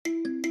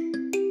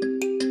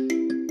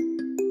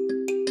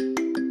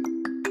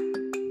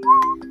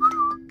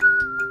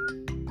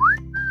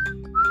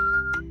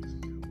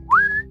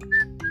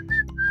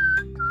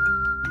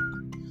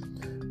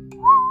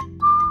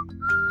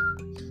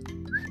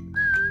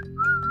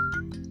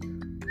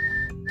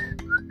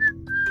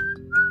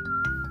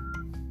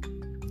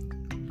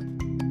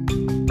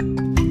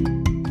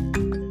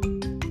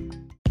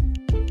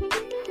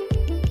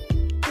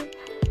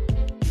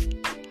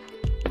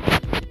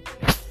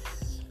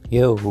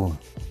Yo,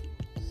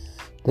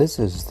 this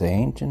is the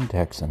Ancient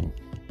Texan.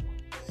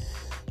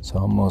 It's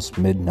almost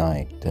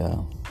midnight,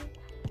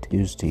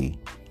 Tuesday,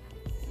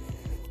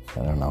 I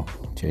don't know,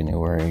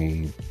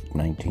 January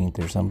 19th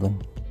or something.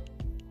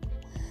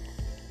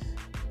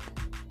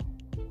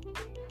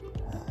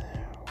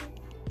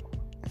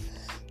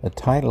 The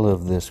title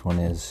of this one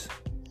is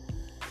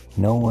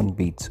No One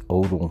Beats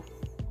Odell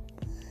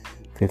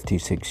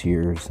 56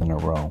 Years in a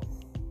Row.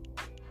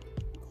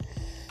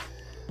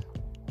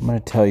 I'm going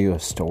to tell you a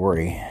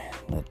story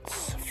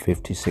that's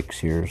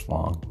 56 years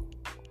long.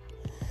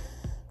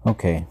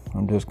 Okay,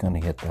 I'm just going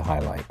to hit the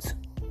highlights.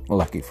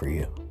 Lucky for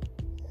you.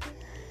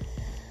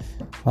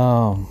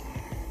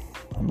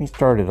 Let me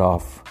start it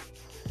off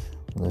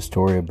with a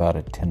story about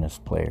a tennis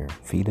player,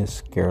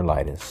 Vidas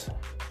Gerulaitis.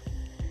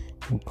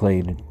 He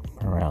played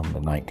around the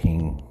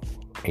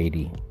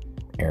 1980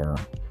 era.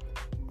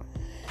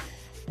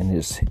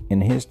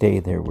 In his day,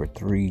 there were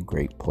three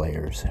great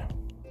players.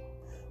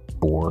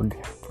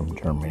 Borg from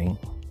Germany,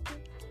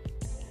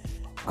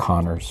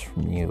 Connors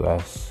from the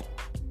U.S.,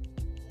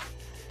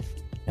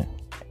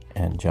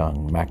 and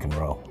John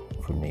McEnroe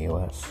from the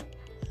U.S.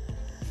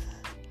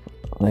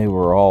 They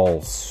were all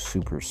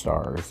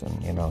superstars,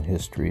 and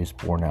history has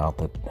borne out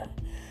that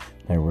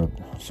they were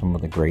some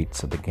of the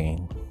greats of the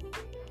game.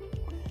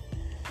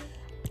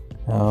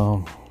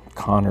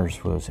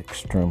 Connors was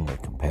extremely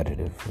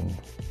competitive and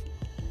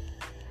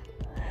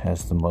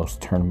has the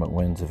most tournament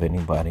wins of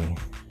anybody.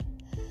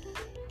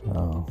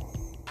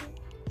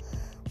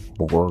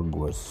 Borg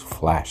was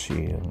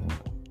flashy and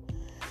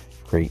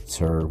great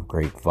serve,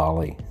 great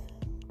volley.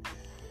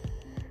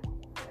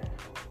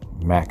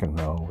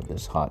 McEnroe, with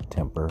his hot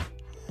temper,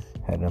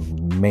 had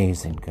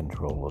amazing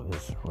control of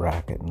his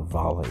racket and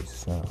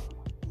volleys.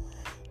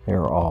 They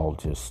were all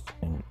just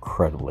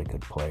incredibly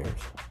good players.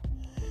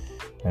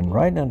 And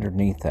right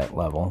underneath that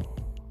level,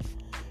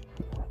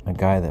 a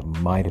guy that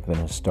might have been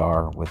a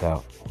star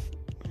without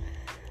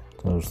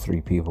those three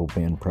people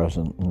being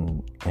present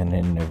and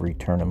in every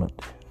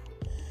tournament.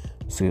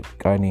 It's a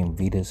guy named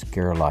Vidas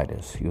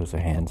Gerulaitis. He was a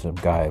handsome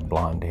guy,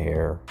 blonde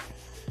hair.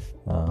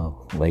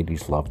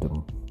 Ladies loved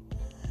him.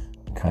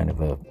 Kind of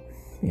a,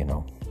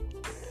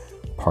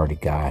 party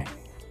guy.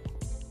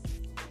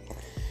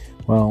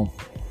 Well,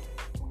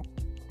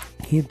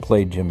 he had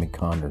played Jimmy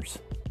Connors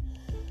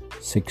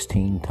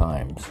 16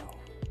 times.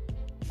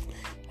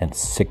 And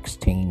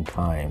 16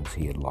 times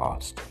he had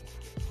lost.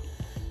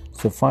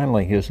 So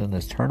finally, he was in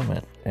this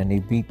tournament, and he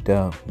beat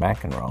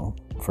McEnroe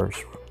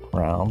first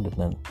round, and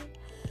then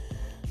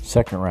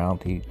second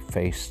round he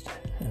faced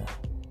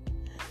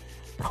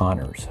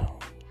Connors,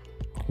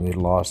 who had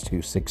lost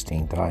to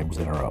 16 times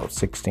in a row,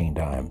 16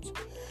 times.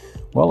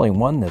 Well, he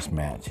won this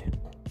match,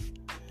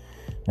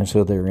 and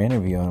so they were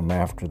interviewing him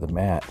after the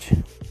match,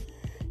 and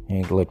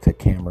he looked the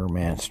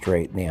cameraman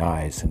straight in the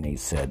eyes, and he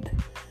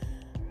said,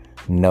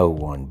 "No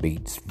one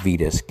beats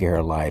Vidas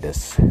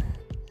Gerulaitis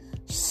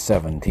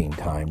 17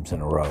 times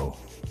in a row."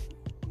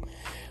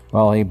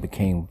 Well, he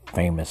became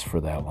famous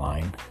for that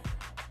line.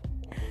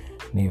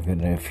 And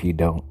even if you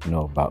don't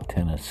know about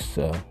tennis,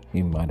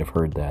 you might have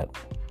heard that.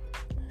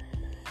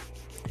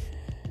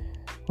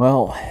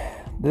 Well,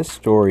 this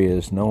story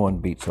is no one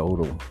beats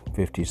Odell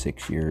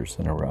 56 years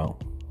in a row.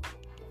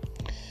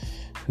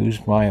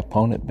 Who's my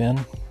opponent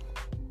been?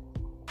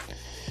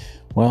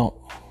 Well,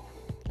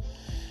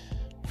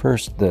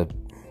 first, the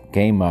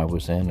game I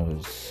was in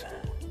was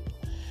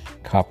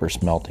copper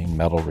smelting,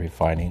 metal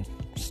refining.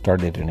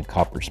 Started in a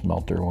copper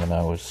smelter when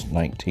I was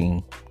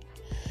 19,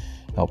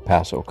 El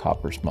Paso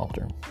Copper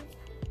Smelter.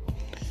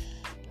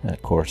 And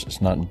of course,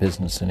 it's not in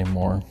business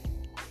anymore.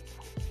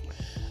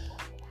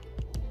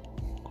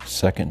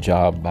 Second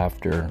job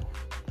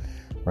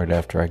right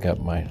after I got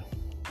my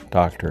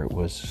doctorate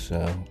was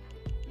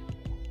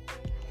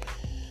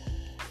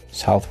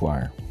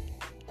Southwire,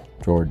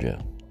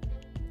 Georgia.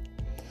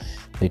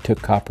 They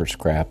took copper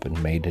scrap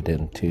and made it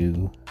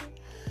into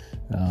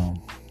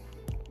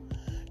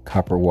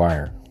copper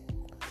wire.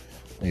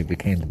 They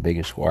became the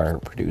biggest wire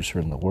producer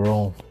in the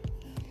world.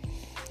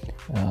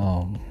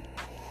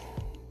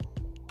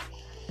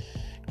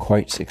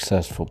 Quite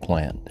successful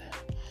plant.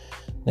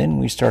 Then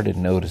we started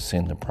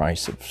noticing the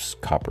price of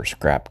copper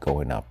scrap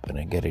going up and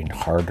it getting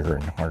harder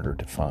and harder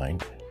to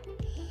find.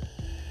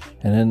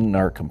 And then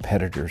our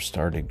competitors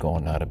started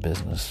going out of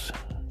business.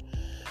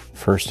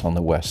 First on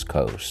the West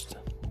Coast,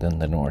 then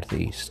the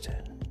Northeast.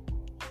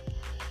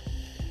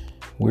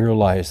 We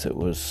realized it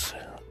was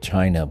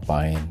China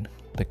buying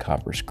the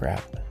copper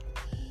scrap.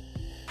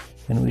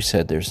 And we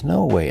said, there's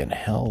no way in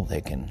hell they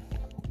can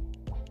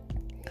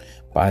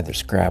buy the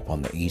scrap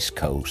on the East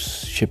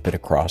Coast, ship it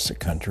across the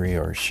country,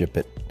 or ship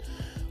it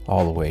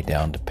all the way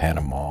down to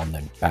Panama and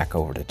then back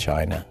over to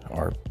China,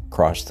 or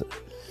across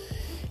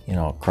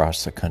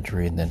the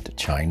country and then to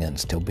China and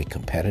still be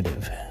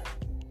competitive.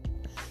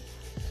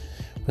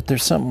 But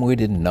there's something we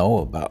didn't know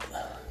about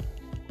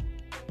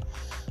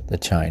the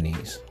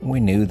Chinese.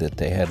 We knew that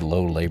they had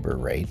low labor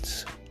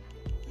rates.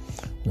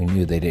 We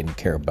knew they didn't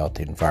care about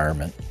the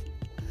environment.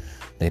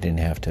 They didn't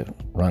have to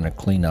run a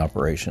clean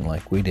operation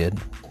like we did.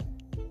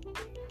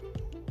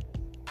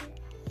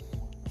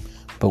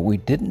 But we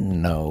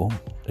didn't know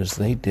is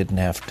they didn't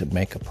have to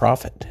make a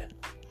profit.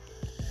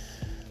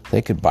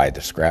 They could buy the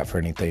scrap for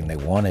anything they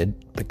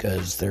wanted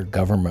because their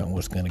government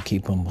was going to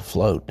keep them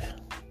afloat,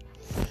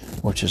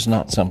 which is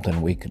not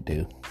something we could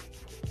do.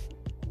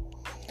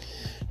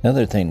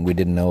 Another thing we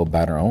didn't know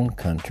about our own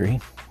country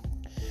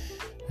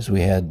is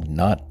we had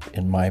not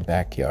in my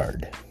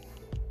backyard.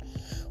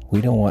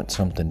 We don't want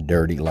something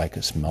dirty like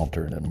a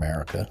smelter in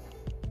America.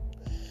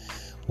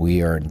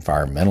 We are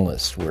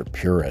environmentalists. We're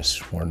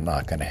purists. We're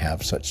not going to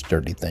have such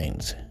dirty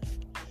things.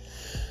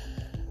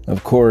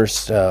 Of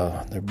course,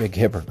 they're big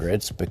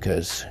hypocrites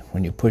because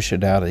when you push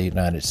it out of the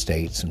United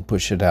States and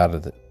push it out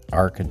of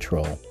our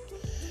control,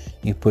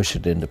 you push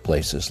it into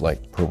places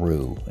like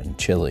Peru and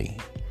Chile,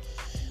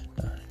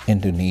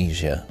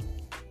 Indonesia,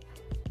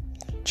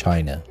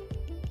 China.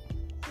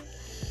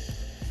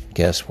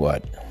 Guess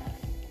what?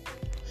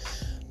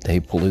 They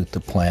pollute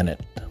the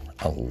planet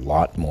a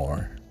lot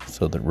more.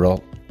 So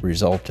the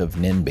result of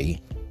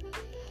NIMBY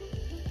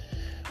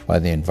by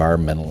the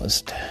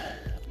environmentalist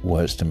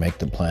was to make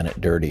the planet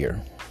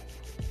dirtier.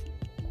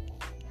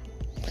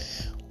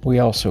 We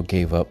also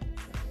gave up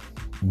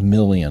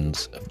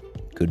millions of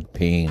good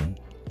paying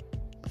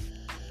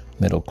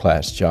middle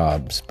class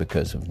jobs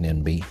because of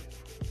NIMBY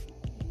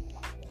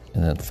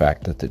and the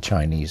fact that the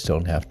Chinese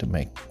don't have to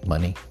make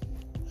money.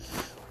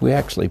 We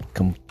actually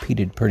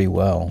competed pretty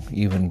well,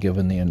 even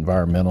given the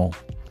environmental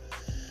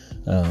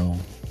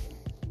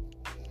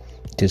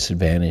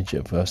disadvantage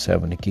of us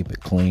having to keep it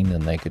clean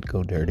and they could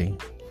go dirty,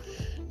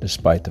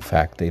 despite the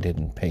fact they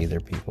didn't pay their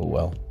people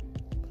well.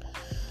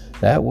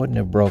 That wouldn't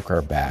have broke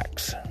our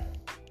backs.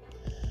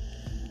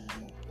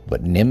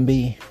 But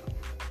NIMBY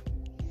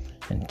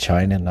and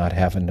China not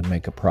having to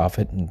make a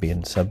profit and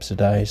being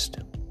subsidized,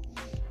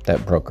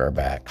 that broke our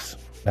backs.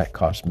 That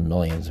cost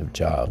millions of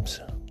jobs.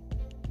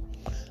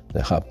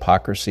 The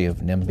hypocrisy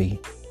of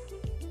NIMBY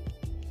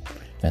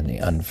and the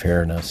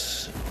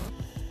unfairness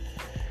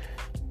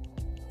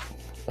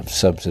of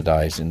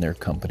subsidizing their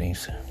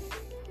companies.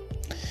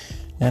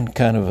 And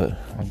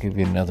I'll give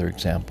you another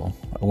example.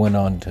 I went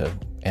on to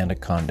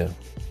Anaconda,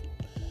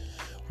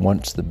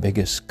 once the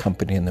biggest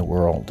company in the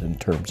world in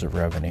terms of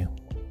revenue.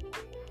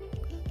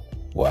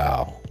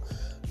 Wow.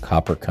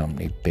 Copper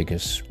company,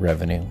 biggest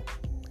revenue.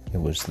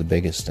 It was the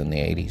biggest in the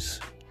 80s.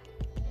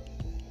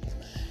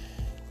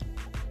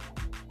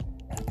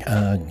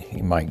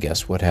 You might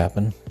guess what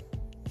happened.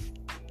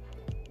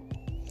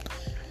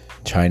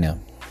 China.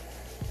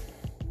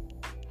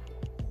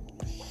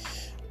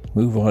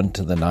 Move on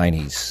to the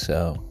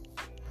 90s.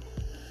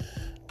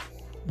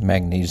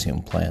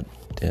 Magnesium plant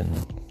in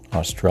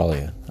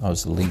Australia. I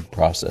was the lead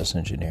process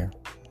engineer.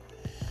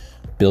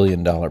 $1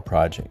 billion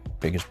project.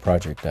 Biggest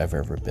project I've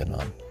ever been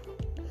on.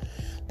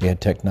 They had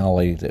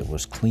technology that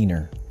was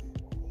cleaner,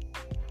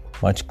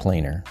 much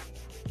cleaner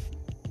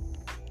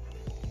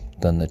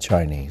than the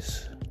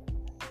Chinese.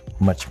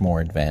 Much more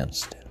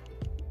advanced.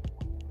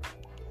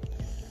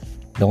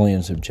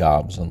 Billions of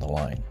jobs on the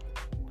line.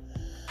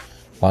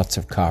 Lots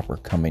of copper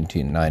coming to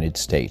the United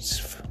States.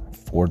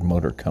 Ford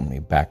Motor Company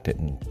backed it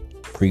and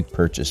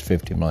pre-purchased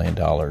 $50 million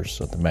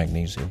of the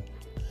magnesium.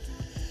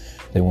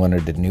 They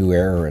wanted a new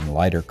era in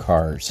lighter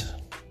cars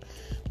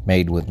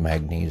made with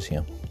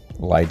magnesium.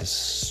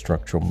 Lightest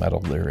structural metal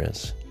there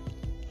is.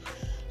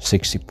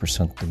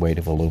 60% the weight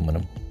of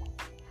aluminum.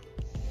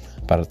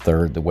 About a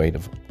third the weight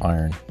of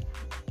iron.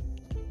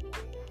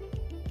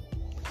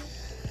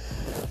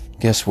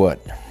 Guess what?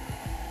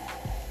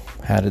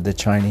 How did the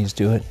Chinese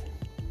do it?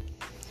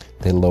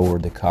 They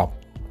lowered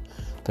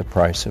the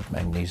price of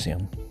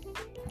magnesium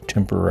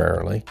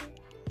temporarily,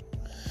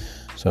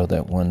 so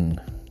that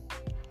when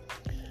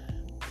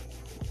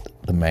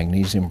the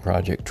magnesium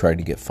project tried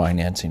to get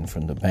financing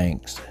from the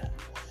banks,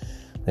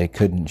 they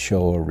couldn't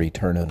show a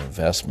return on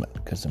investment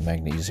because the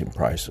magnesium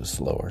price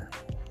was lower.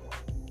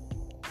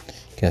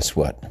 Guess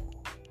what?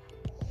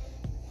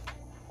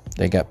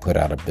 They got put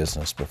out of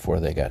business before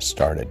they got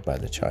started by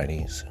the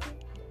Chinese.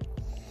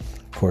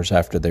 Of course,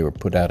 after they were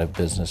put out of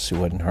business, there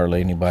wasn't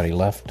hardly anybody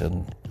left,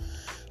 and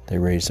they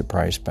raised the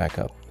price back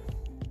up.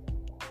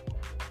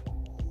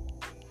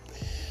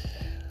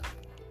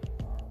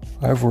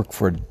 I've worked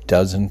for a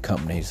dozen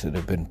companies that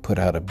have been put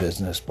out of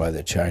business by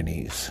the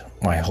Chinese.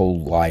 My whole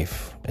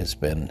life has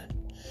been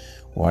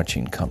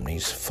watching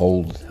companies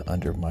fold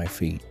under my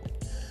feet.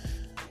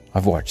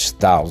 I've watched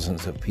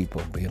thousands of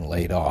people being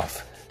laid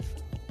off.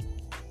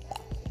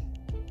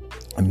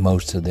 And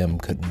most of them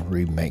couldn't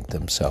remake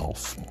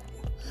themselves.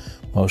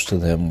 Most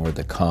of them were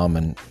the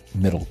common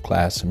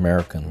middle-class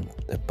American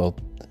that both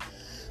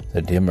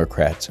the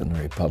Democrats and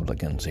the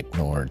Republicans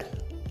ignored.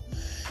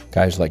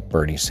 Guys like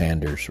Bernie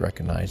Sanders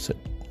recognized that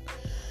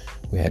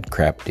we had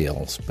crap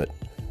deals, but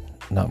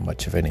not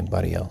much of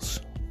anybody else.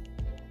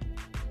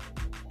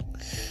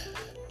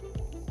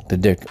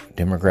 The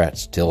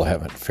Democrats still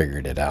haven't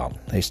figured it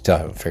out. They still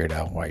haven't figured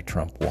out why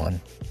Trump won.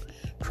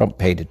 Trump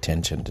paid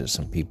attention to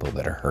some people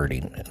that are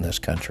hurting in this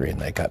country, and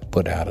they got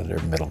put out of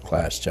their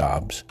middle-class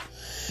jobs,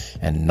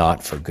 and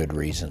not for good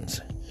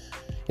reasons.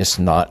 It's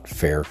not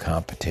fair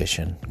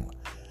competition.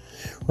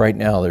 Right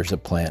now there's a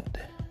plant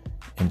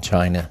in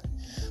China,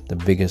 the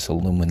biggest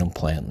aluminum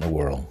plant in the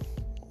world.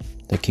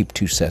 They keep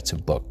 2 sets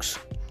of books.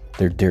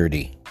 They're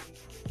dirty.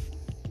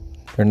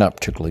 They're not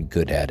particularly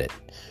good at it,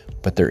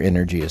 but their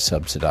energy is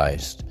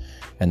subsidized,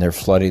 and they're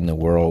flooding the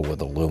world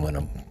with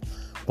aluminum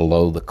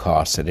below the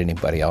cost that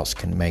anybody else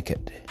can make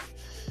it.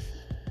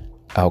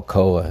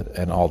 Alcoa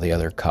and all the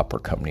other copper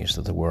companies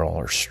of the world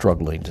are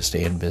struggling to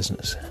stay in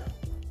business.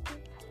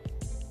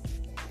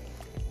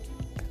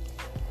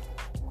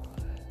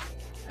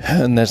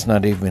 And that's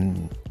not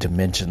even to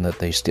mention that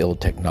they steal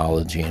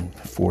technology and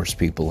force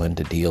people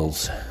into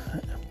deals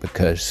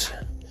because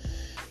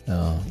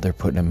they're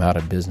putting them out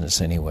of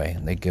business anyway.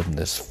 And they give them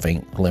this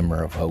faint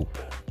glimmer of hope.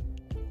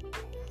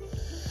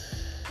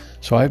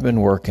 So I've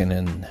been working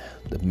in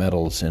the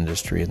metals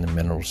industry and the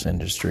minerals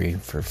industry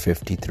for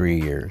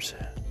 53 years.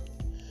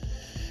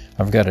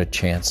 I've got a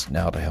chance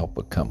now to help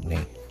a company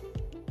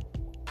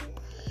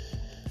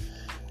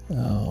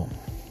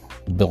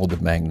build a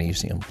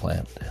magnesium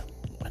plant.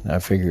 And I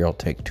figure I'll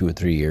take 2 or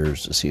 3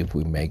 years to see if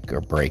we make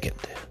or break it.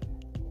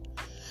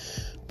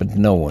 But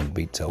no one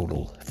beats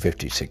Odal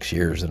 56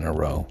 years in a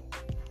row.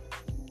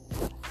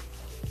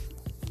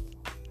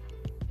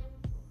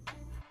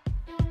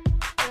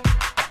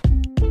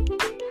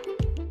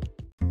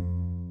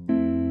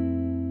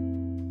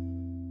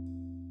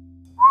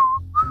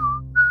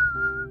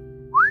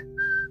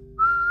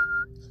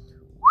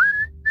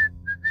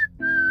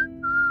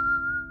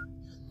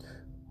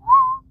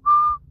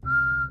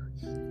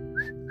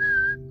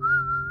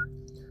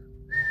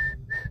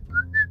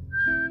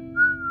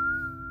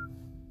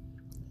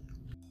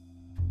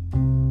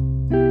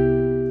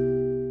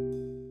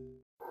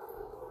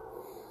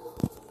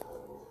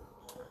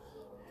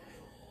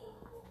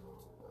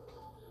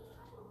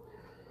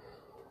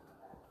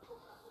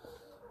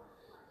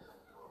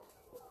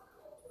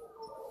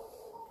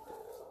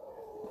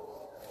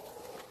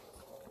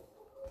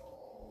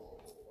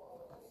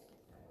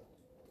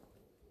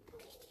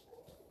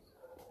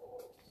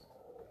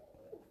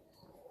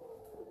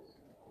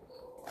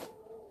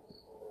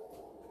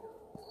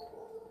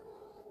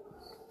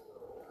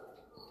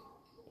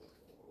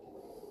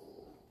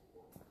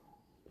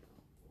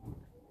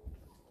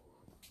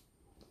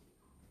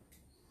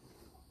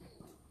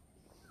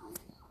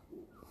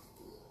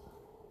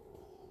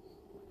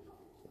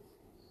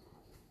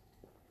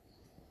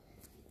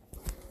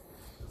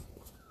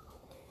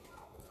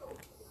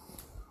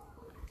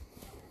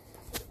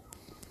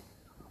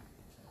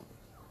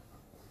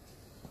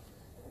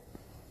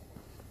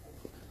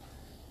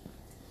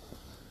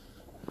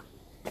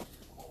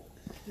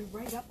 They're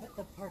right up at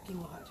the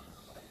parking lot.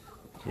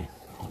 Okay,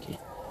 thank you.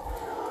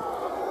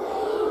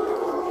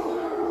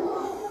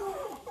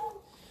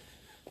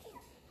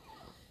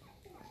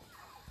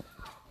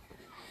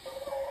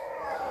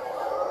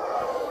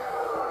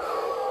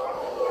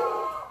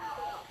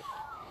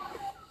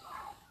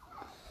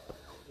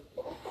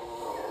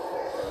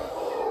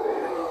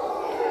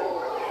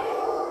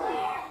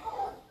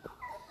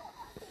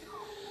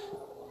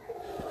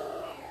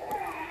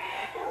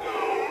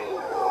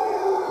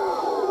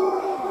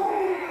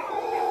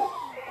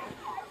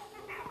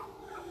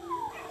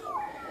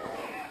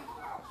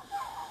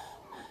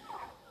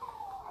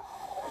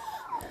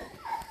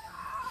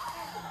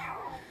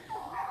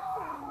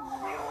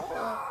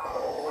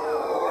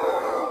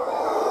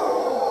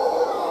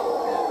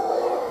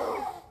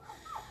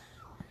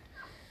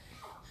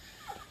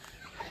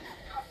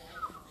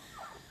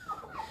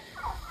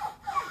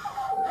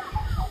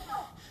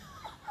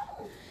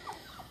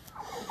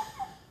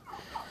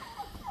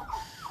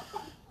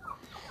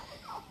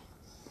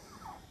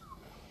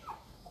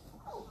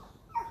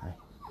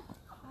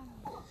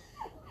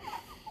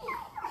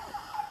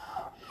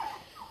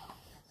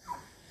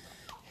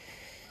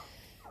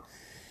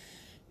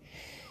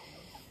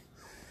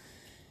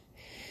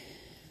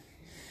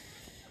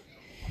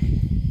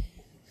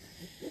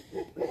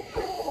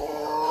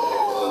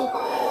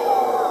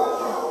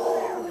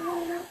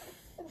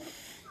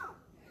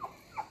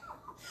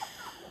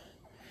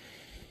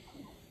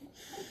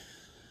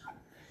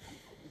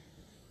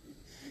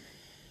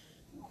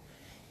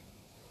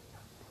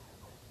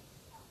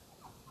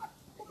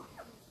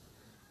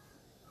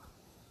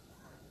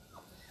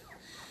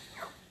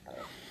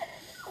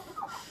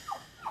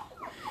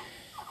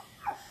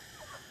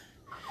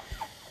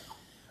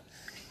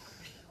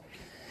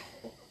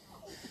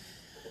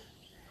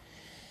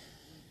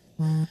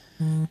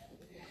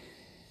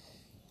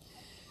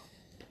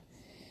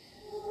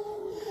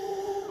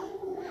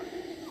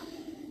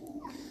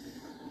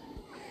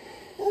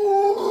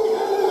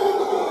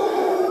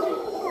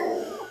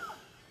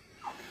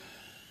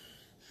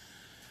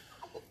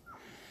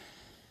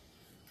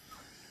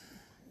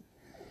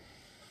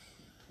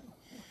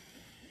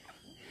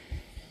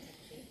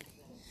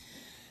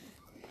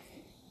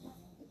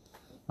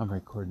 I'm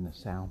recording the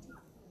sound.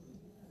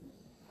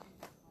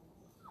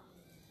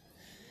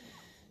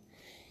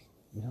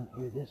 You don't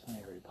hear this on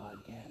every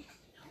podcast.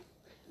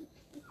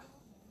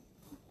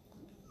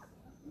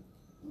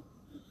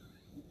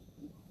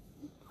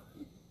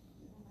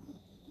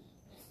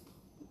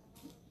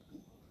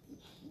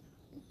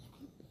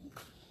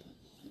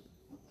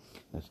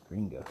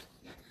 Gringo.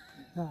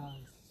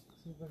 Everybody's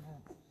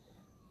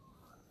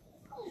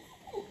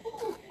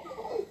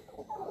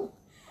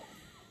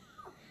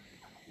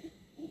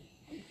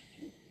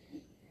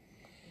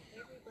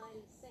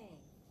saying.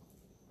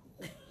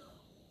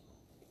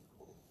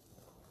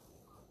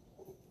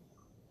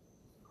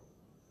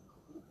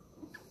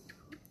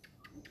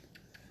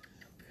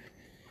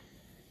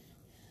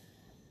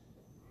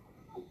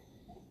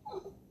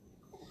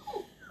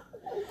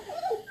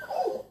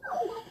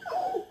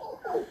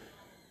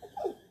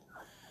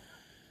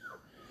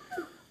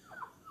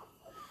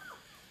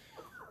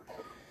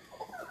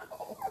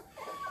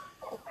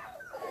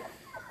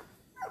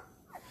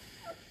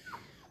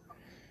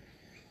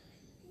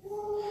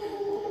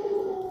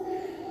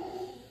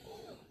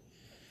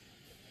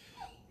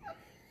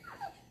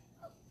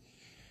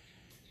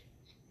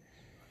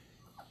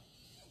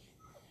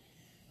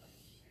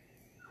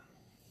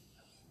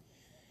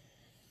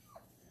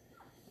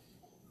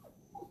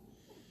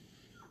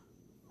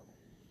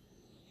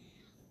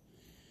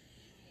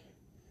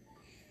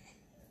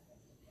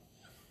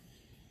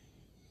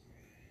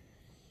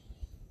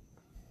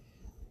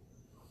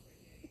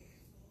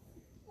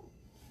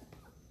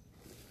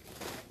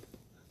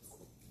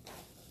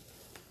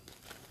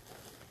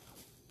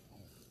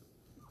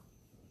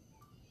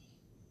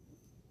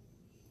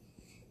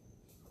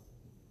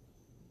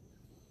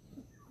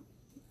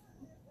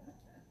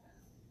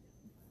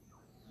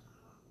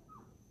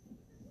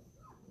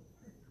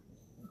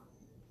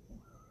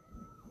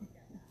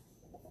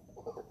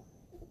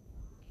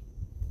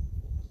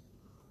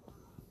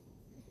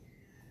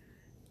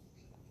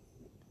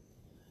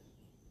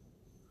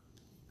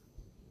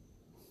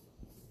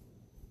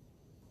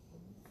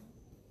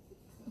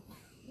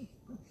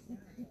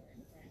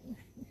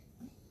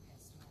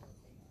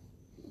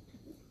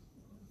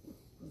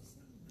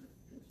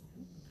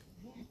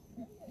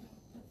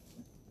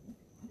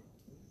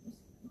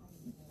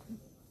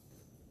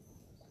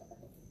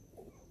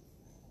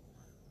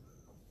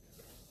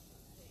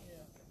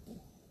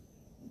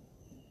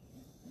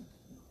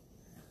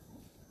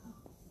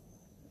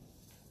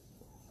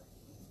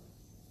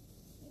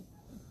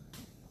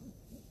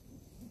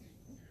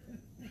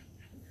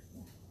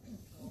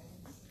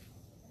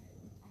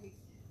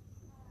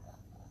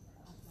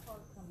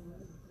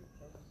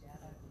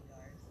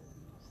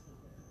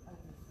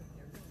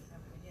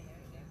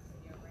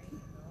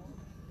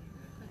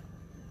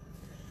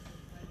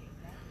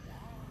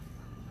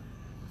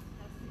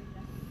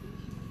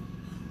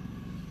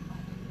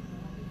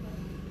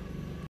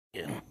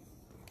 Yeah.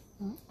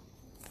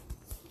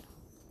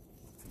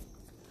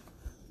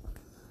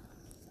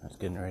 I was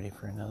getting ready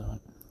for another one.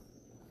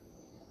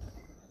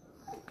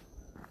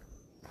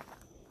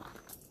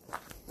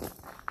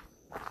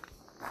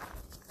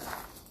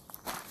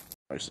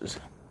 Horses. Is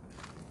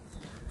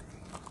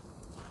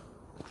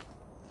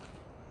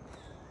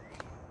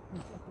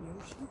that the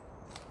ocean?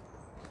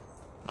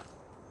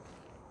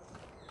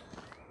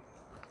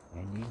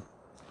 And you?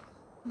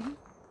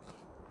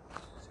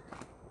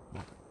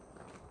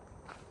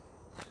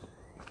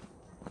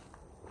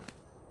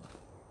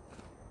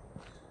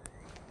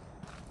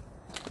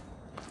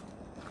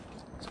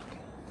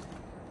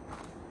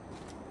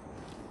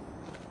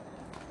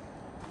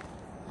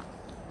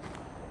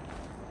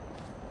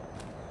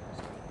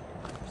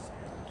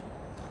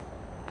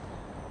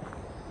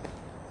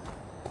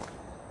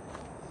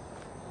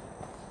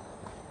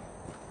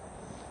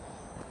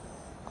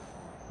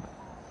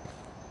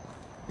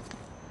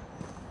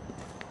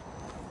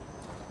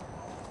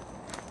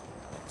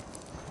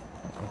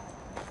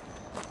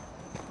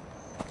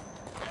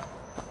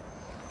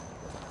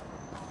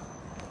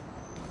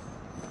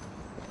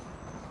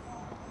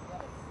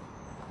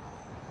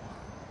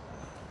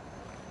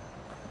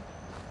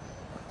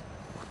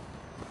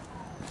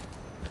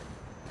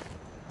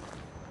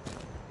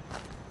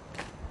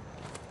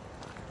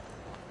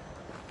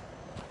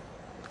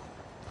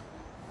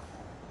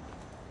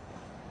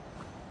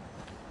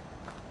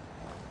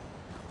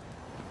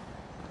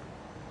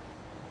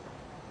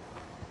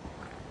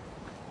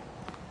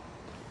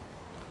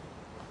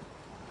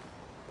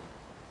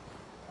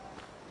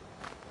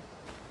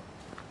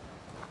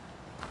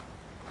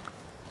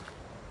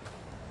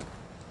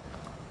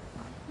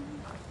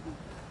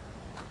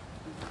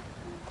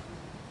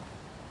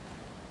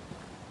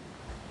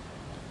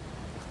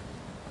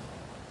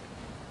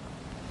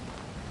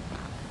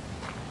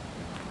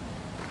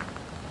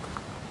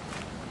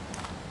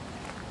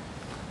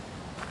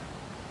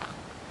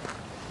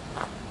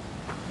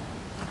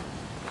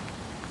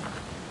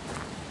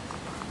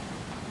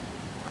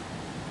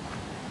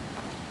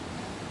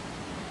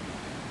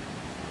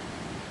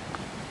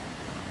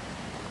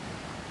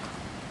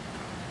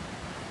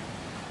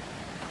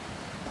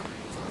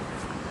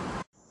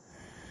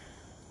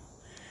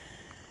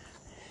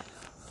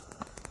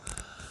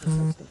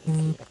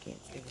 I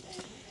can't stay with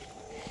that.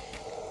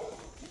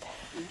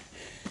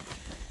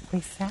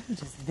 They sound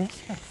just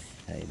vicious.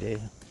 They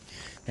do.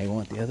 They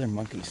want the other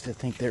monkeys to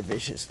think they're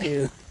vicious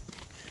too.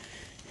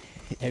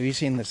 Have you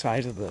seen the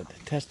size of the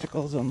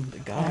testicles on the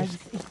guys?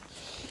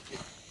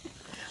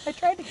 I tried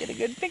trying to get a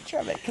good picture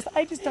of it because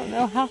I just don't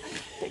know how.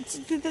 It's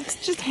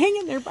just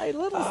hanging there by a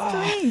little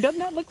string. Doesn't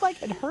that look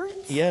like it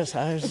hurts? Yes,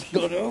 I was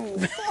going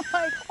to.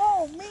 Like,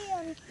 oh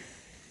man.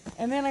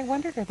 And then I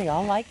wondered, are they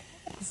all like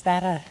that? Is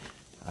that a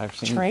I've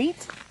seen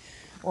trait?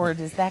 Or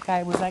was that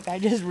guy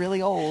just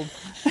really old?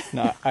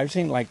 No, I've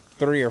seen like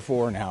 3 or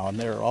 4 now, and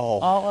they're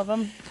all. All of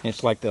them?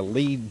 It's like the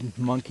lead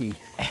monkey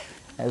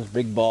has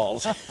big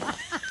balls. We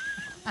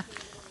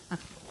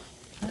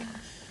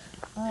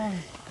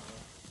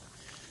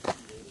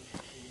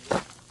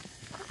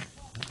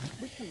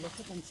can look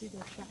up and see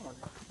their shower.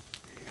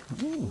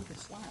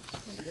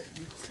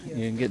 You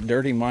can get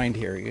dirty mind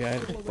here. You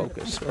got to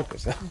focus.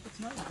 It's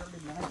not a dirty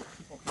mind that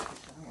people take a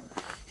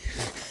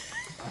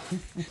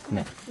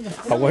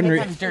shower. I wonder. It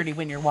becomes dirty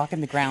when you're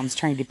walking the grounds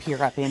trying to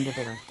peer up into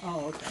there.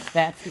 Oh, okay.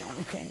 That's the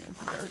only thing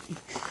that's dirty.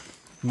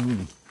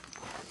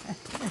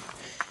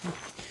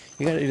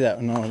 You got to do that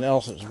when no one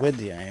else is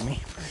with you, Amy.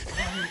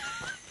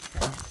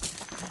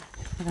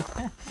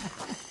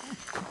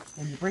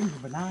 And you bring your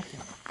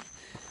binoculars.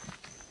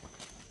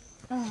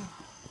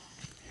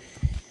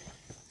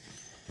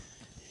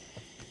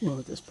 Well,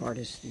 this part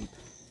is steep.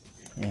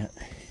 Yeah.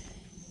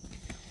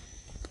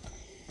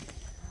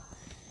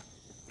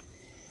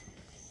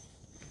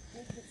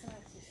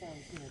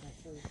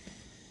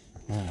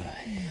 Uh,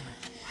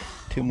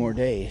 2 more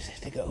days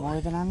to go. More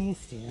than I'm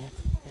used to.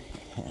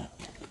 Yeah.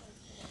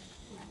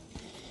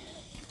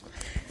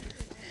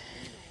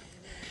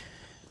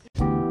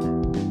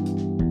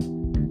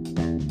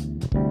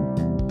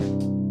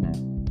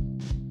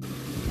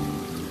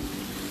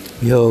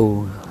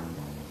 Yo,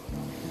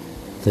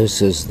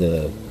 this is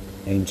the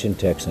ancient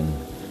Texan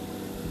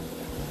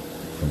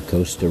from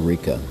Costa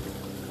Rica.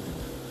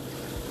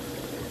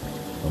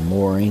 A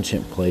more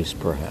ancient place,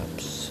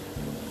 perhaps.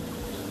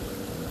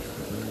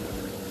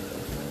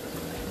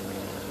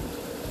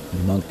 A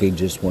monkey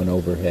just went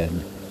overhead.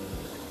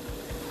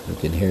 You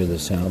can hear the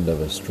sound of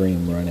a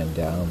stream running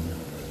down.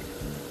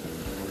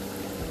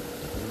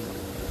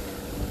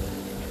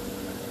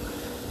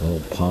 A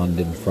little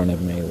pond in front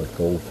of me with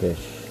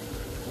goldfish.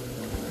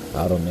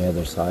 Out on the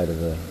other side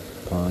of the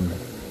pond,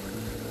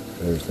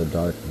 there's the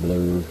dark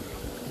blue,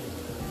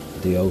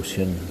 the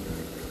ocean.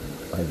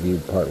 I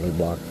viewed partly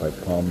blocked by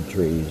palm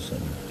trees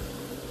and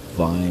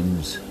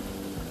vines.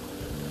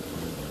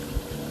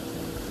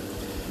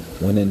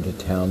 Went into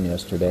town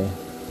yesterday.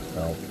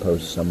 I'll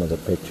post some of the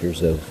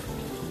pictures of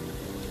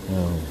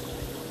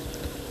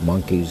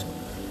monkeys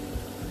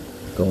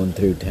going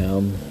through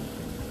town.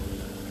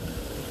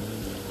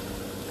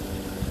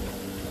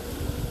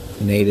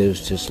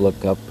 Natives just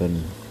look up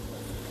and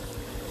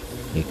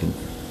you can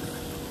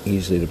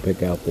easily to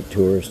pick out the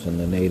tourists and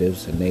the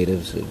natives. The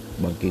natives, the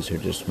monkeys are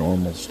just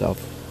normal stuff.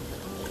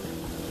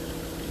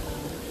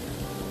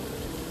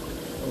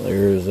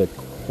 There is a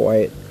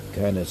quiet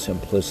kind of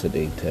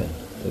simplicity to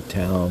the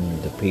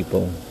town, the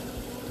people.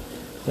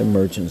 The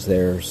merchants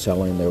there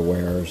selling their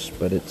wares,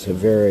 but it's a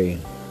very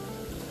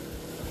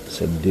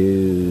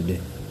subdued,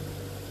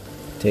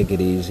 take it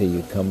easy.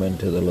 You come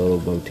into the little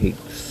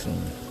boutiques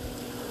and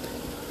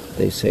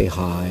they say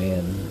hi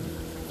and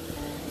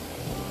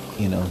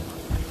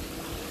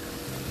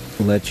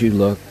let you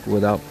look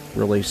without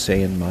really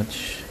saying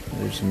much.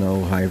 There's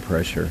no high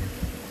pressure.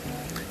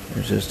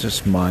 There's just a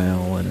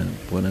smile and a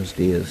buenos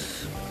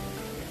dias.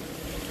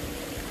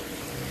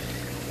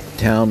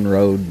 Town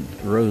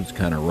road's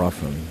kind of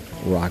rough and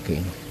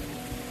rocky.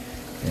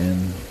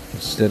 And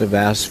instead of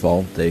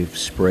asphalt, they've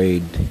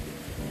sprayed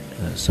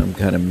some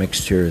kind of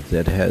mixture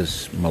that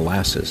has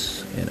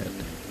molasses in it.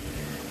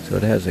 So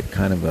it has a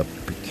kind of a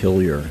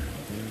peculiar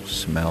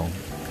smell.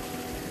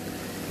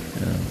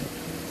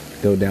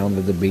 Go down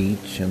to the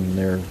beach and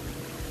there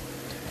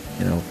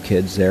are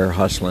kids there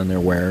hustling their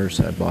wares.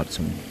 I bought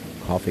some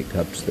coffee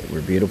cups that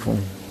were beautiful.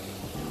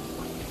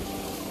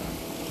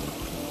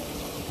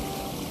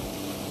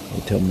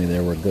 They told me they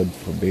were good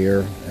for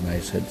beer, and I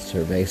said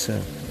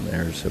cerveza, and they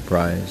were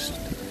surprised.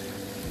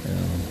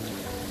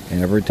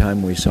 And every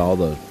time we saw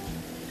the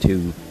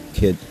 2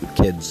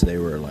 kids, they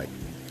were like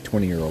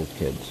 20-year-old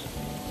kids.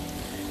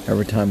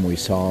 Every time we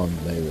saw them,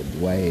 they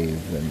would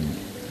wave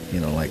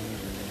and, like,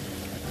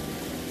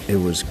 it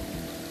was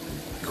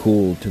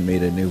cool to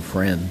meet a new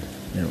friend,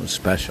 and it was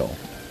special.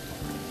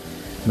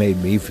 Made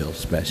me feel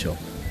special.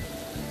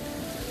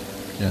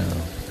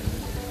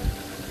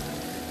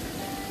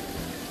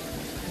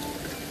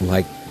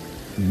 Like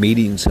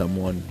meeting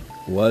someone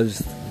was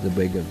the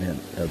big event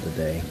of the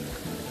day.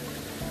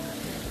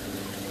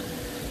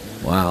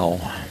 Wow.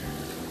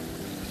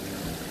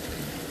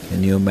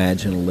 Can you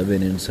imagine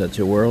living in such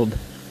a world?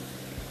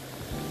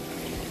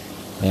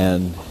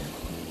 And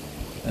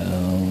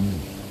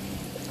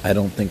I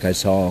don't think I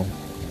saw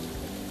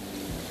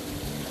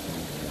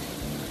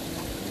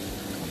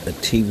a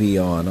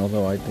TV on,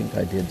 although I think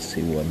I did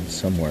see one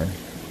somewhere.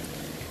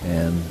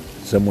 And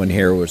someone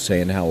here was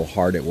saying how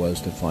hard it was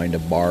to find a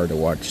bar to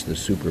watch the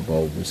Super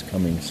Bowl this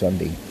coming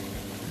Sunday.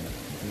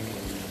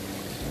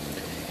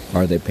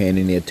 Are they paying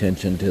any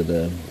attention to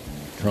the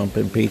Trump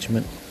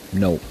impeachment?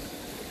 No.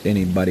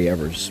 Anybody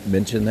ever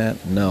mention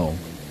that? No.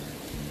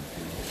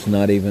 It's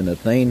not even a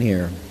thing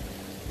here.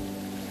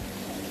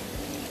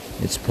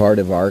 It's part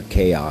of our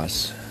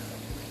chaos.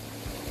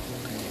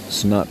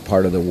 It's not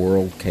part of the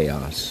world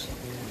chaos.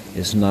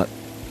 It's not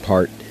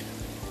part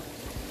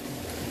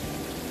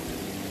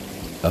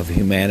of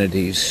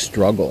humanity's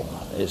struggle.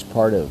 It's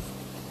part of,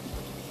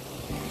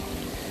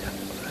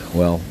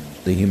 well,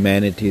 the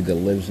humanity that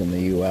lives in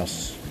the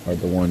U.S. are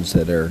the ones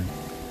that are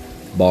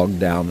bogged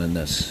down in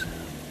this.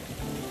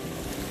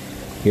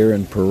 Here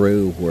in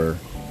Peru, where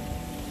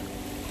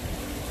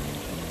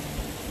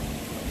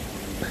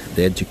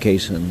the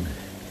education,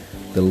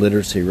 the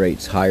literacy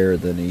rate's higher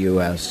than the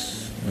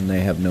U.S., and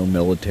they have no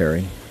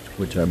military,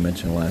 which I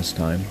mentioned last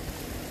time.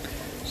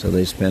 So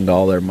they spend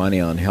all their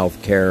money on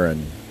health care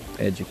and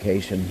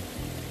education.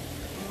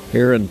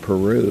 Here in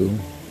Peru,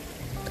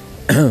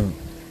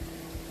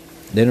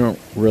 they don't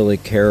really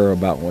care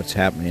about what's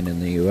happening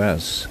in the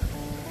U.S.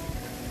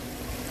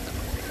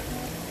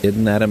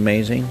 Isn't that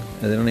amazing?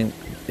 They don't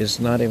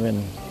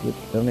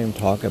even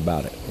talk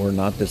about it. We're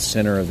not the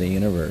center of the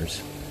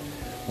universe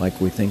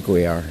like we think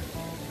we are.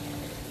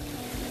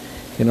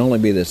 You can only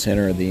be the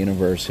center of the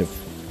universe if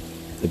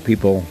the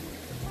people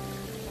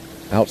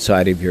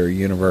outside of your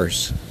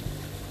universe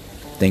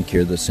think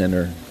you're the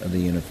center of the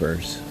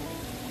universe.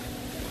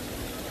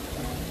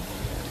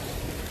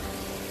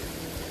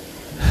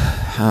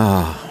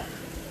 I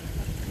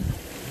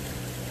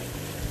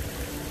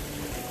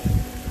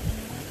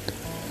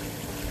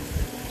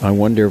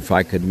wonder if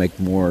I could make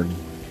more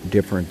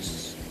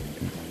difference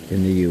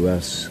in the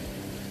U.S.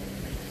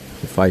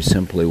 if I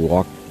simply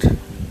walked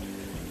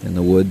in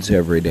the woods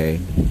every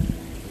day,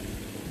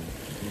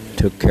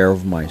 took care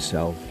of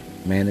myself,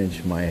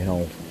 managed my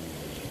health,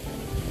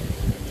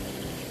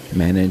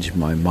 managed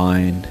my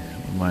mind,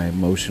 my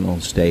emotional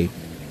state,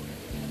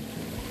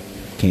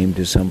 came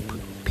to some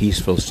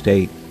peaceful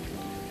state.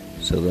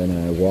 So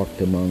then I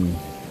walked among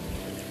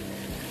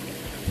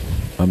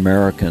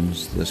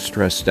Americans, the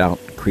stressed out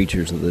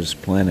creatures of this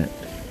planet.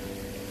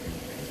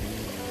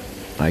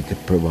 I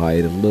could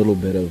provide a little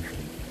bit of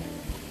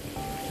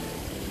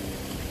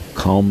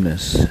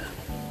calmness,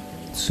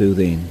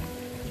 soothing,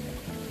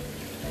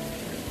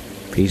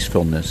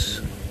 peacefulness.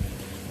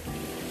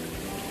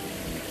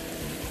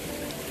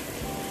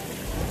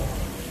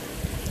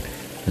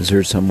 Is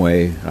there some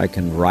way I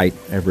can write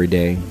every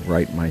day,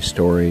 write my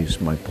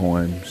stories, my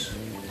poems,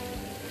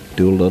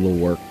 do a little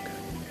work,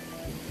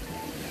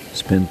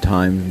 spend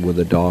time with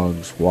the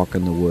dogs, walk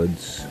in the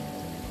woods,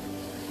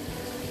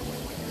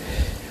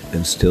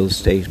 and still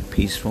stay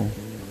peaceful?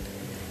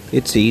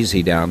 It's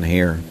easy down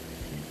here.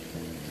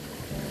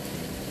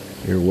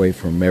 You're away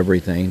from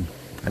everything.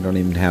 I don't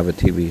even have a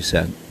TV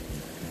set.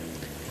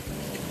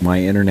 My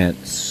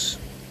internet's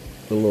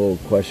a little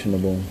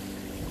questionable.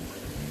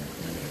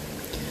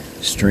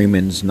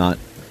 Streaming's not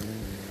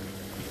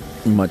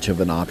much of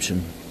an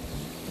option.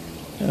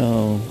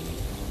 Oh,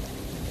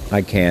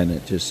 I can.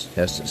 It just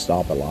has to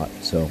stop a lot,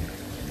 so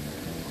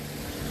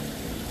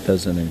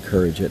doesn't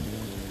encourage it.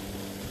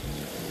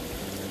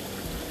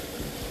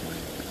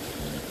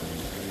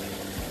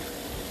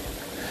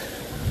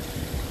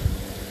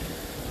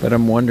 But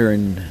I'm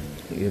wondering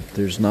if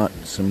there's not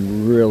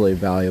some really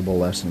valuable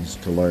lessons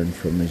to learn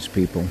from these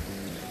people.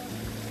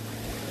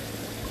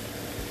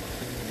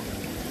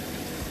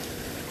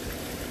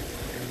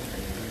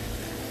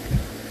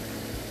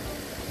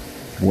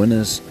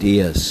 Buenos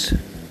dias.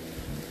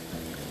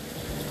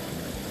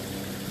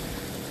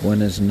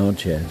 Buenas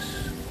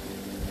noches.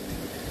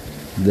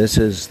 This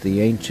is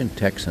the Ancient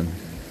Texan.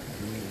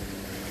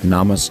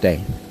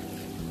 Namaste.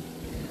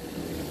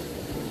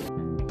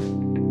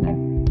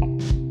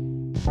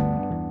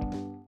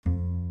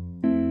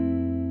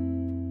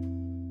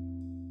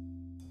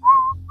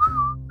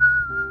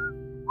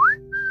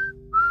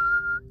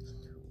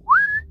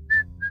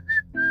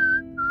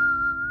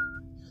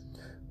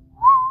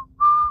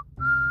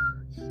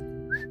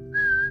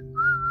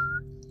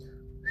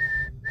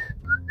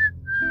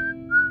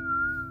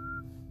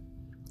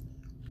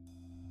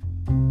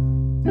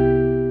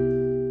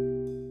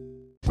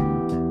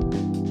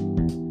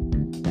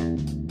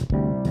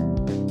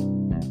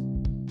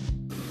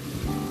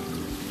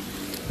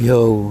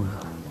 Yo,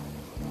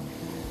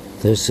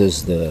 this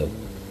is the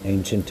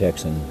Ancient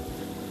Texan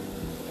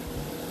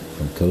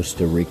from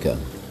Costa Rica.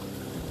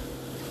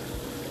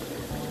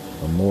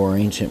 A more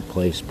ancient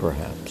place,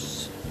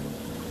 perhaps.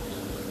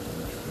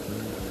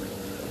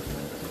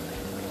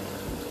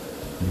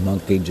 A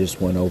monkey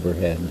just went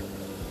overhead.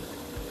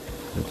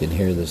 You can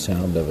hear the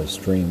sound of a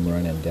stream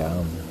running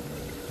down.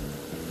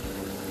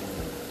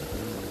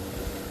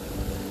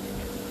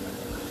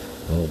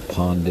 A little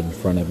pond in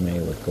front of me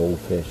with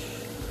goldfish.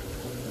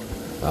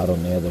 Out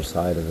on the other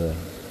side of the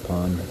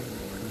pond,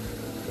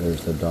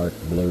 there's the dark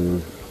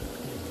blue,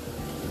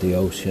 the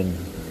ocean.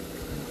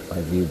 I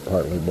viewed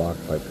partly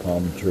blocked by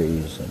palm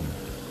trees and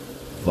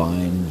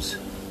vines.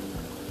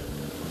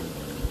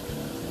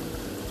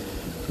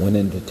 Went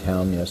into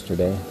town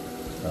yesterday.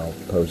 I'll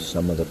post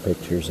some of the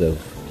pictures of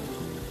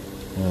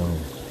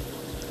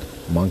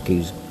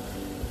monkeys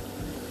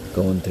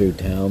going through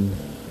town.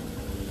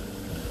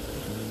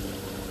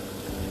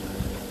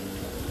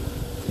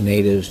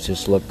 natives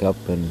just look up,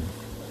 and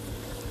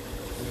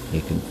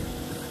you can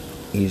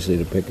easily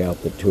to pick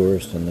out the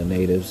tourists and the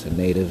natives.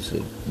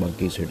 The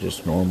monkeys are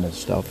just normal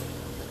stuff.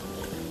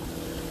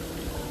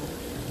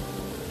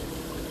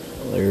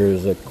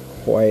 There's a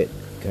quiet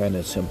kind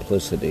of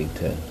simplicity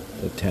to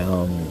the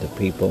town, the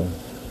people,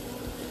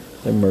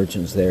 the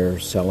merchants there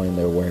selling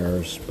their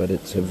wares, but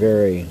it's a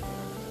very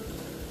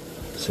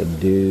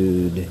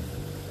subdued,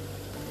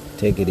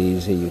 take it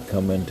easy. You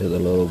come into the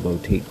little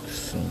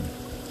boutiques and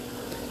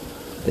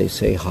they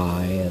say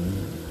hi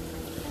and,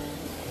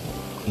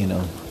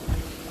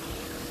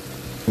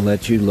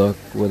 let you look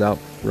without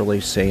really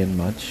saying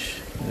much.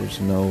 There's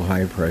no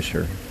high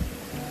pressure.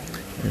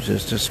 There's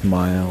just a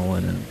smile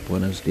and a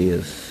buenos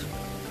dias.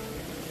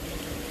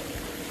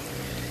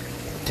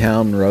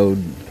 Town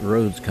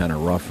road's kind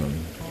of rough and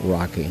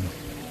rocky,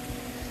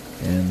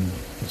 and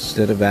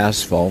instead of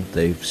asphalt,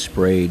 they've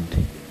sprayed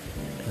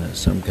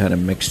some kind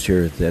of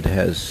mixture that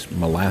has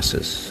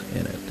molasses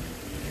in it.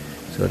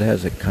 So it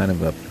has a kind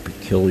of a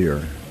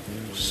peculiar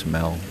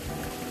smell.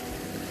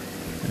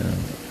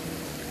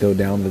 Go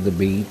down to the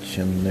beach,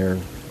 and there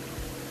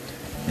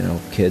are,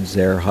 kids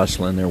there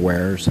hustling their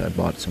wares. I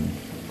bought some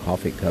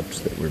coffee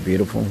cups that were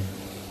beautiful.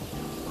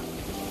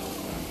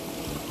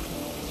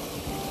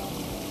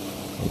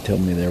 They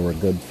told me they were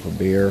good for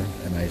beer,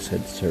 and I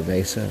said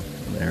cerveza,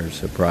 and they're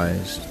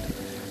surprised.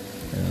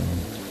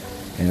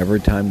 And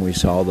every time we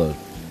saw the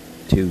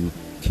two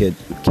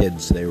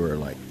kids, they were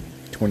like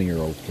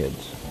 20-year-old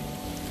kids.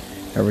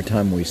 Every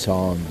time we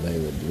saw them, they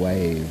would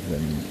wave,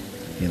 and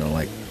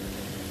like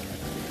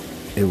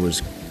it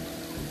was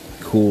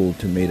cool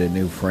to meet a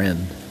new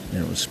friend,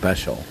 and it was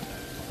special.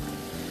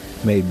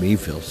 Made me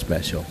feel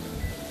special.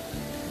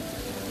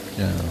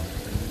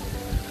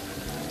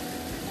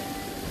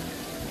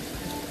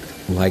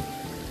 Like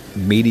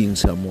meeting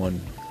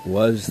someone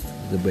was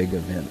the big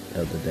event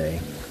of the day.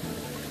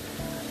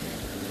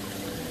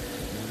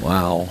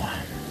 Wow.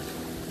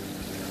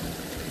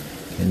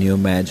 Can you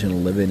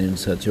imagine living in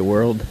such a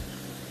world?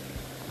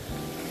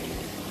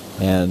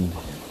 And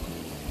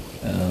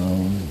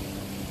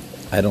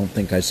I don't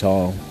think I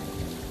saw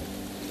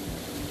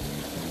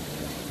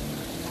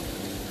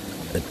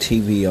a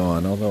TV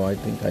on, although I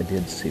think I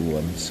did see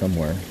one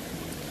somewhere.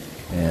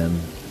 And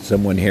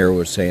someone here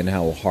was saying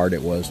how hard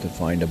it was to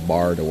find a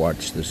bar to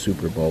watch the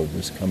Super Bowl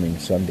this coming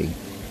Sunday.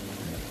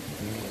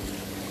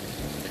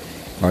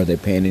 Are they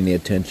paying any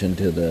attention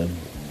to the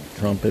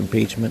Trump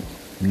impeachment?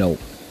 No.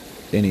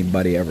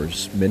 Anybody ever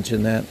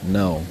mentioned that?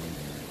 No.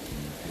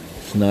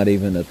 It's not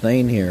even a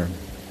thing here.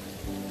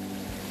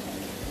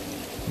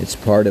 It's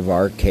part of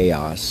our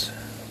chaos.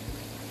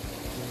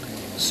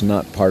 It's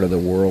not part of the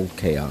world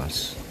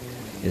chaos.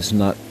 It's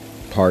not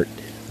part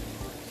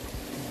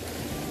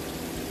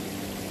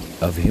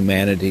of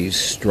humanity's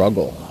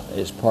struggle.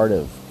 It's part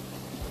of,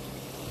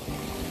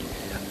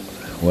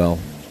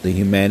 the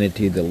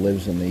humanity that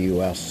lives in the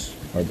U.S.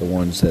 are the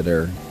ones that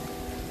are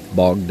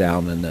bogged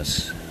down in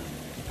this.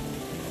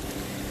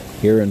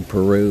 Here in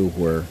Peru,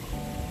 where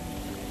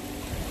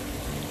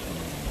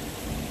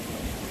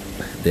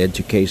the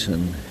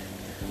education,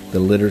 the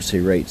literacy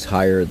rate's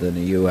higher than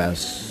the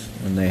U.S.,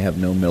 and they have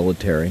no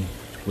military,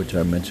 which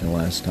I mentioned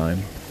last time.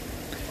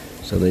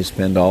 So they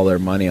spend all their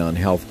money on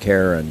health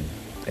care and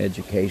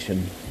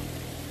education.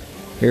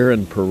 Here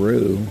in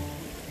Peru,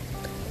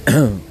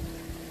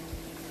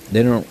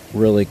 they don't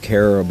really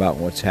care about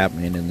what's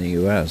happening in the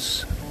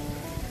U.S.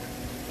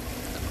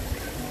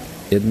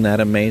 Isn't that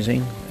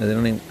amazing? They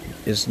don't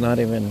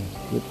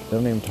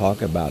even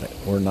talk about it.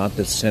 We're not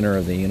the center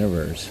of the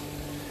universe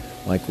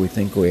like we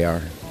think we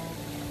are.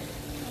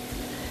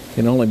 You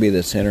can only be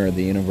the center of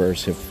the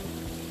universe if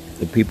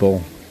the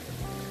people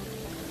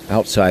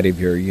outside of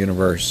your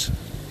universe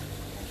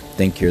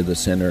think you're the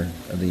center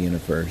of the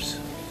universe.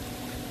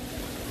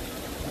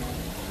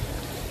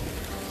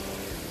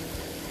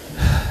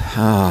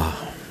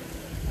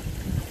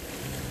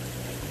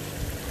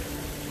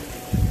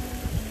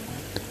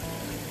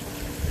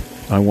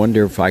 I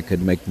wonder if I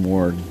could make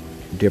more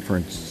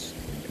difference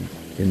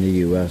in the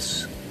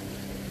U.S.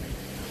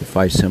 if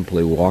I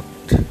simply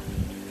walked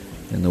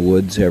in the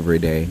woods every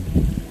day,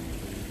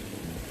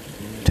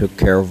 took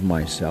care of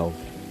myself,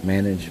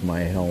 managed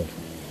my health,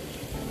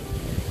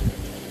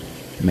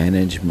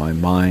 managed my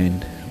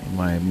mind,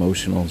 my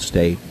emotional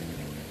state,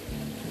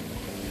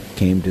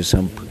 came to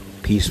some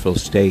peaceful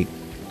state.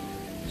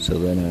 So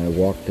then I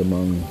walked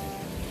among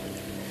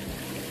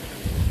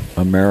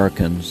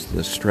Americans,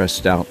 the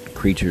stressed out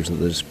creatures of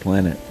this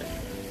planet.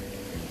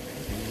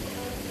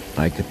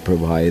 I could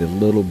provide a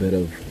little bit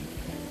of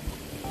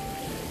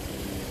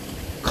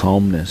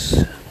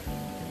calmness,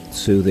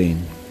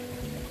 soothing,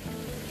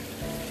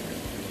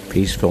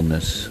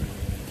 peacefulness.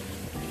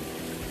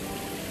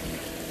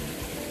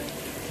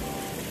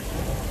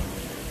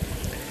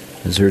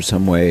 Is there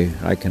some way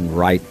I can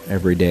write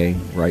every day,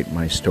 write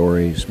my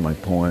stories, my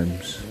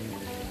poems,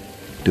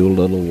 do a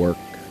little work,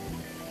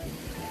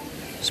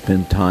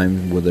 spend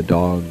time with the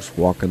dogs,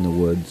 walk in the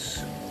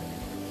woods,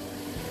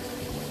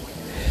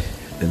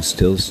 and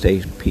still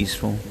stay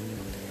peaceful?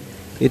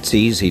 It's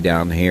easy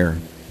down here.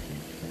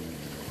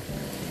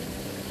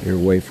 You're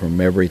away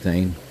from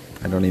everything.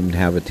 I don't even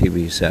have a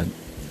TV set.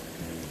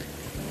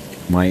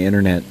 My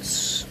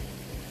internet's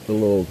a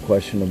little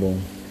questionable.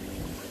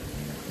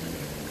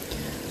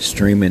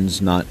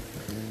 Streaming's not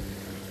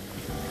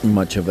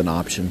much of an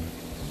option.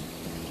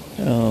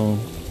 Oh,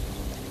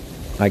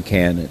 I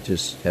can. It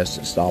just has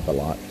to stop a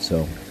lot,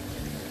 so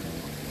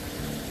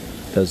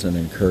doesn't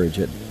encourage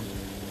it.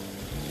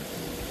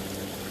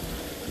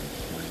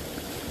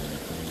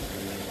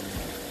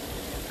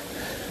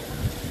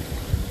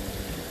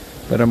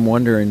 But I'm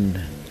wondering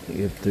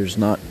if there's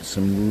not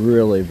some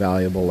really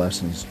valuable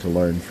lessons to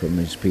learn from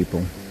these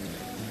people.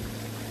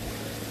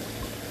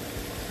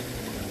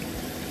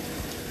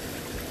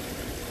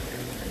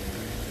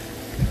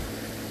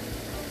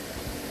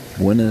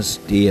 Buenos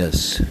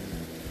dias.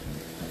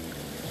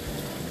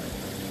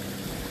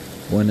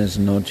 Buenas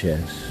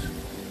noches.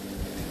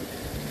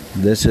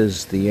 This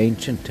is the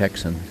Ancient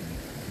Texan.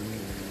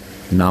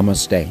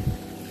 Namaste.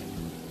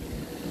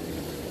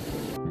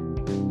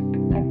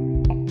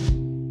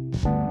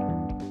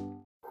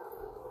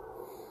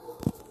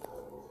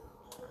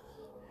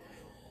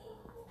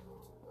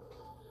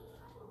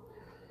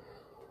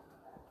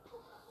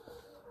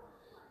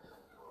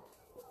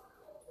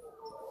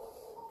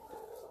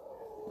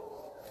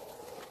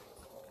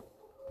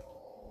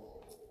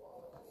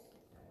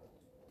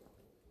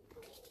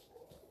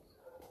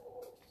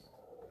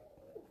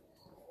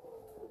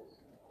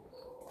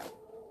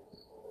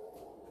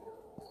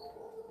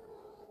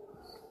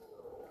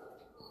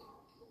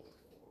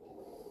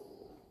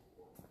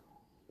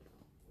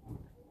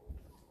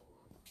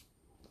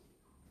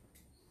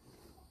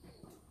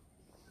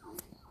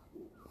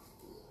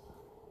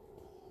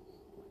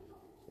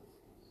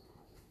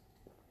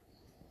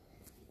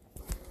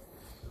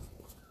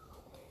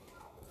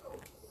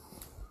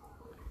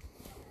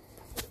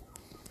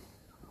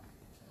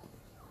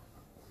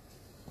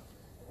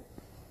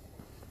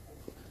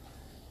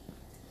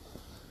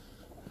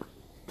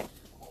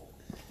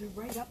 They're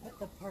right up at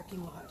the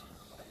parking lot.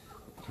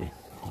 Okay,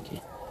 thank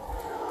you.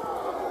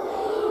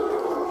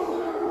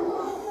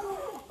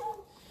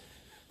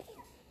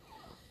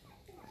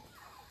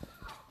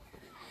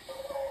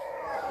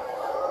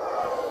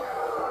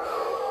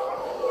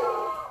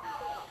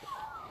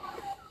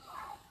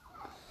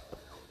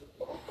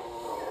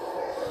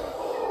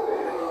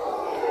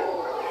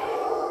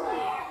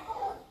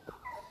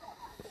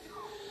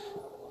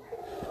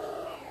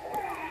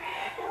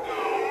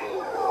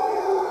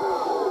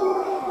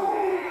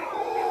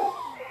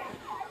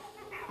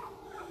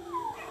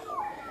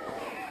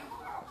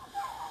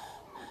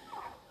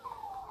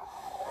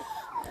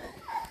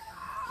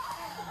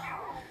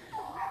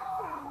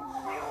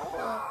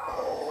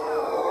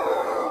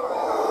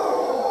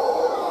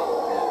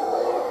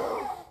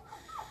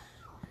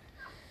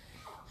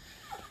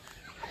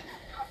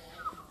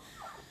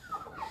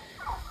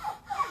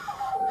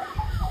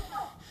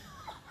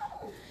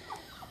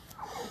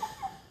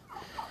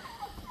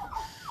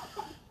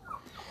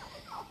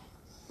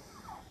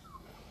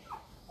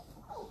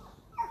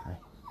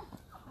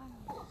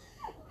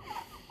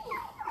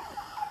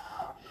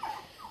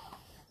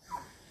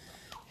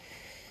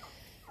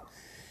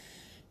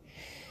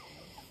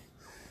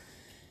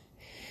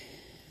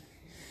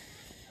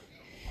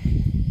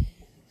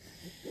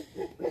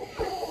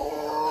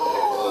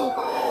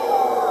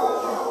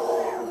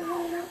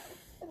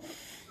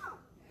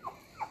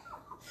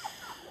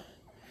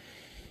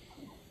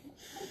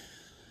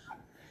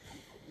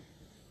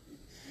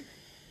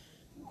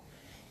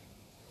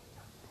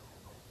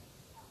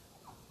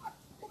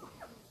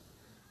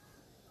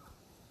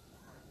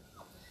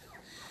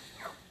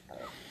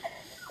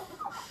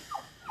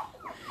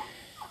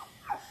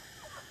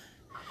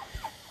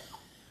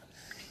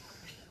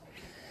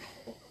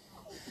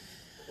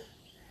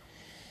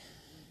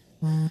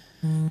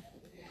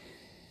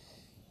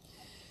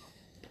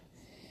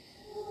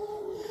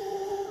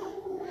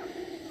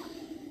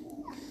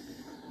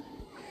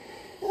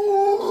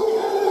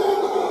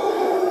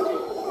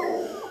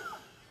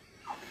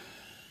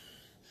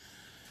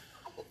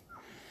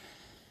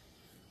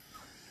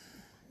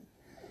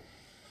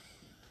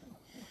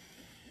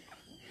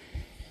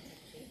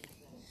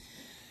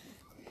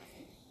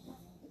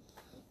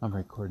 I'm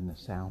recording the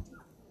sound.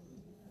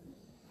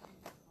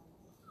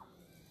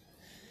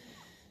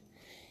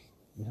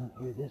 You don't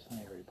hear this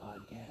on every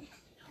podcast.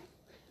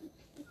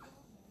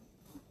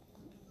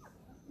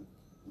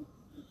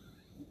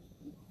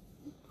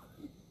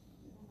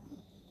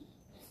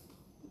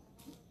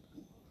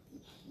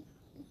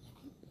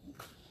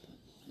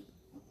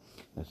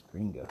 That's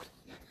Green Ghost.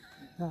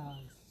 Oh,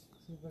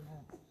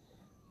 Superman.